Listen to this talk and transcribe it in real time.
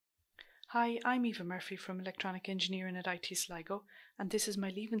Hi, I'm Eva Murphy from Electronic Engineering at IT Sligo, and this is my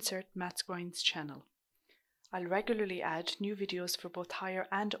Leaving Cert Maths Grinds channel. I'll regularly add new videos for both higher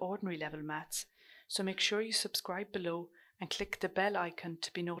and ordinary level maths, so make sure you subscribe below and click the bell icon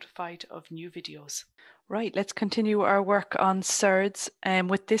to be notified of new videos. Right, let's continue our work on surds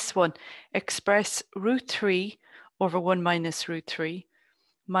with this one. Express root 3 over 1 minus root 3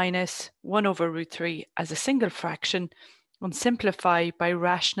 minus 1 over root 3 as a single fraction and simplify by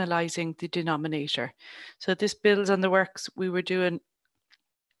rationalizing the denominator. So this builds on the works we were doing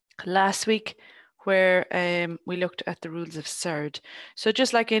last week where we looked at the rules of surd. So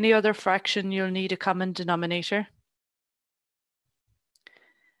just like any other fraction, you'll need a common denominator,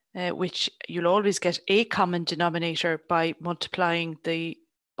 which you'll always get a common denominator by multiplying the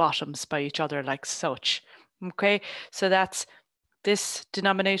bottoms by each other like such. Okay, so that's this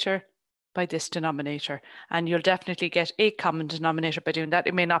denominator by this denominator, and you'll definitely get a common denominator by doing that.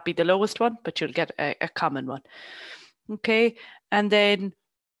 It may not be the lowest one, but you'll get a common one. Okay, and then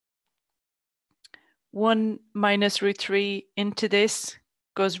 1 minus root 3 into this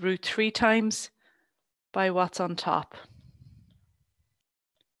goes root 3 times by what's on top.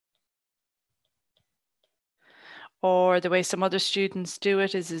 Or the way some other students do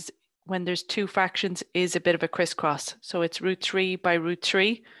it is when there's two fractions is a bit of a crisscross. So it's root 3 by root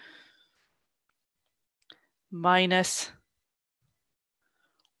 3 minus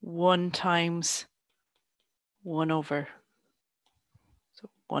 1 times 1 over, so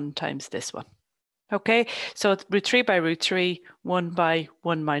 1 times this one. Okay, so it's root 3 by root 3, 1 by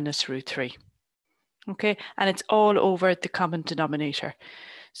 1 minus root 3. Okay, and it's all over the common denominator.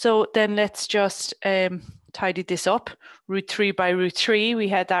 So then let's just tidy this up. Root 3 by root 3, we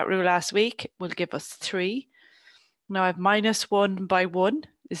had that rule last week, will give us 3. Now I have minus 1 by 1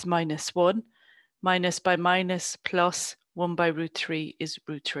 is minus 1. Minus by minus plus 1 by root 3 is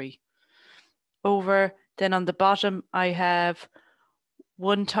root 3. Over, then on the bottom, I have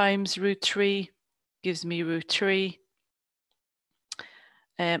 1 times root 3 gives me root 3.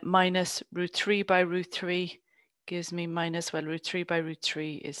 Minus root 3 by root 3 gives me minus, well, root 3 by root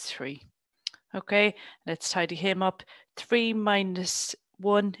 3 is 3. Okay, let's tidy him up. 3 minus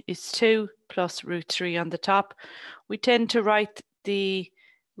 1 is 2 plus root 3 on the top. We tend to write the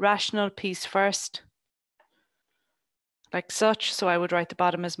rational piece first, like such. So I would write the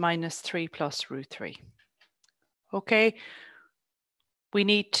bottom as minus 3 plus root 3. Okay, we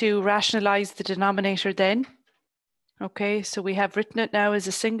need to rationalize the denominator then. Okay, so we have written it now as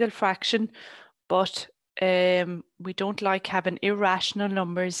a single fraction, but we don't like having irrational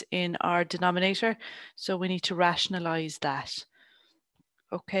numbers in our denominator, so we need to rationalize that.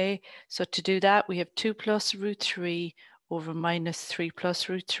 Okay, so to do that, we have 2 plus root 3 over minus 3 plus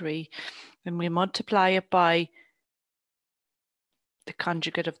root 3, and we multiply it by the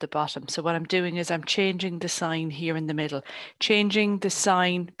conjugate of the bottom. So what I'm doing is I'm changing the sign here in the middle, changing the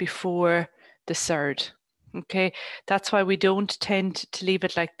sign before the surd. Okay, that's why we don't tend to leave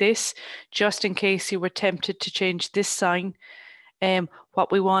it like this, just in case you were tempted to change this sign.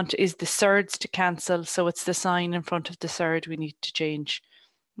 What we want is the surds to cancel, so it's the sign in front of the surd we need to change.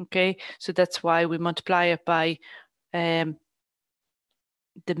 Okay, so that's why we multiply it by the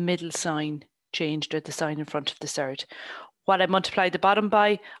middle sign changed, or the sign in front of the surd. What I multiply the bottom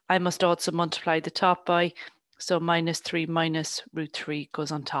by, I must also multiply the top by, so minus 3 minus root 3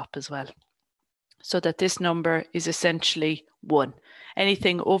 goes on top as well, so that this number is essentially 1.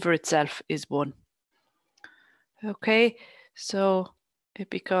 Anything over itself is 1. Okay, so it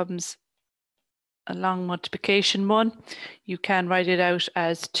becomes a long multiplication 1. You can write it out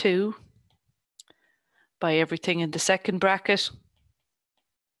as 2 by everything in the second bracket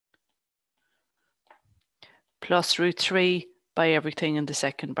plus root 3 by everything in the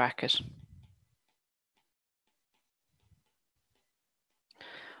second bracket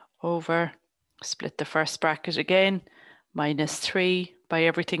over, split the first bracket again, minus 3 by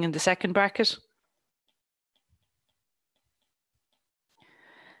everything in the second bracket,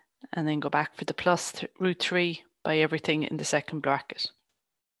 and then go back for the plus root 3 by everything in the second bracket.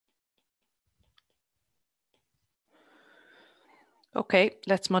 Okay,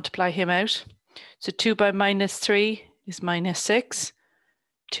 let's multiply him out. So 2 by minus 3 is minus 6.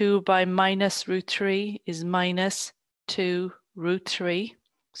 2 by minus root 3 is minus 2 root 3.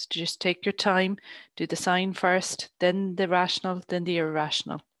 So just take your time, do the sign first, then the rational, then the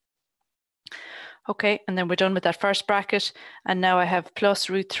irrational. Okay, and then we're done with that first bracket. And now I have plus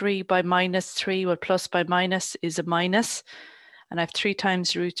root 3 by minus 3. Well, plus by minus is a minus. And I have 3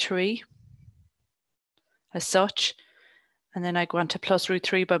 times root 3 as such. And then I go on to plus root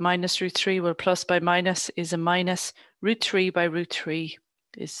 3 by minus root 3. Well, plus by minus is a minus. Root 3 by root 3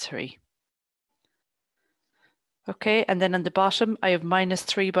 is 3. Okay, and then on the bottom, I have minus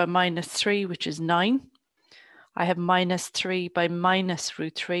 3 by minus 3, which is 9. I have minus 3 by minus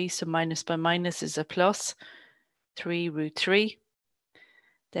root 3, so minus by minus is a plus, 3 root 3.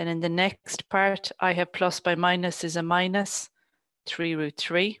 Then in the next part, I have plus by minus is a minus, 3 root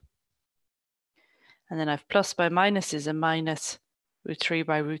 3. And then I have plus by minus is a minus, root 3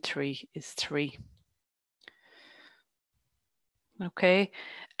 by root 3 is 3. Okay,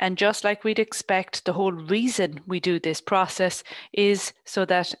 and just like we'd expect, the whole reason we do this process is so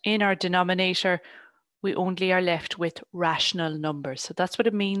that in our denominator, we only are left with rational numbers. So that's what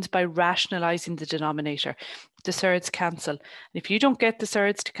it means by rationalizing the denominator. The surds cancel. And if you don't get the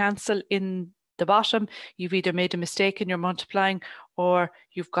surds to cancel in the bottom, you've either made a mistake in your multiplying or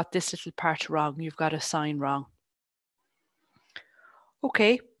you've got this little part wrong. You've got a sign wrong.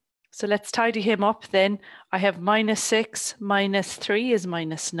 Okay, so let's tidy him up then. I have minus 6 minus 3 is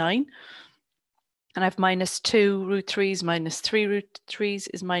minus 9. And I have minus 2 root 3's minus 3 root 3's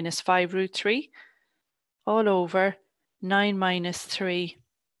is minus 5 root 3. All over 9 minus 3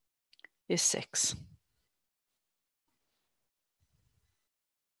 is 6.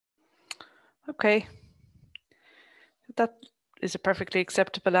 Okay, that is a perfectly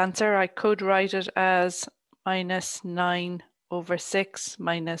acceptable answer. I could write it as minus 9 over 6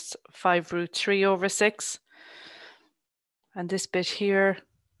 minus 5 root 3 over 6. And this bit here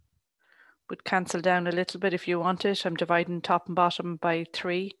would cancel down a little bit if you want it. I'm dividing top and bottom by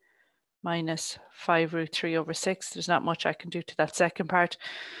 3 minus 5 root 3 over 6. There's not much I can do to that second part.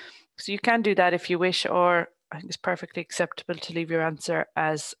 So you can do that if you wish, or I think it's perfectly acceptable to leave your answer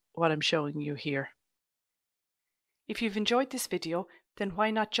as what I'm showing you here. If you've enjoyed this video, then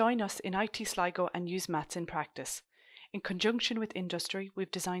why not join us in IT Sligo and use maths in practice. In conjunction with industry,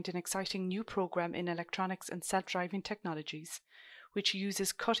 we've designed an exciting new program in electronics and self-driving technologies, which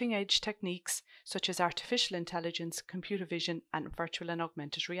uses cutting-edge techniques such as artificial intelligence, computer vision, and virtual and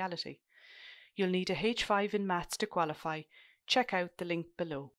augmented reality. You'll need a H5 in maths to qualify. Check out the link below.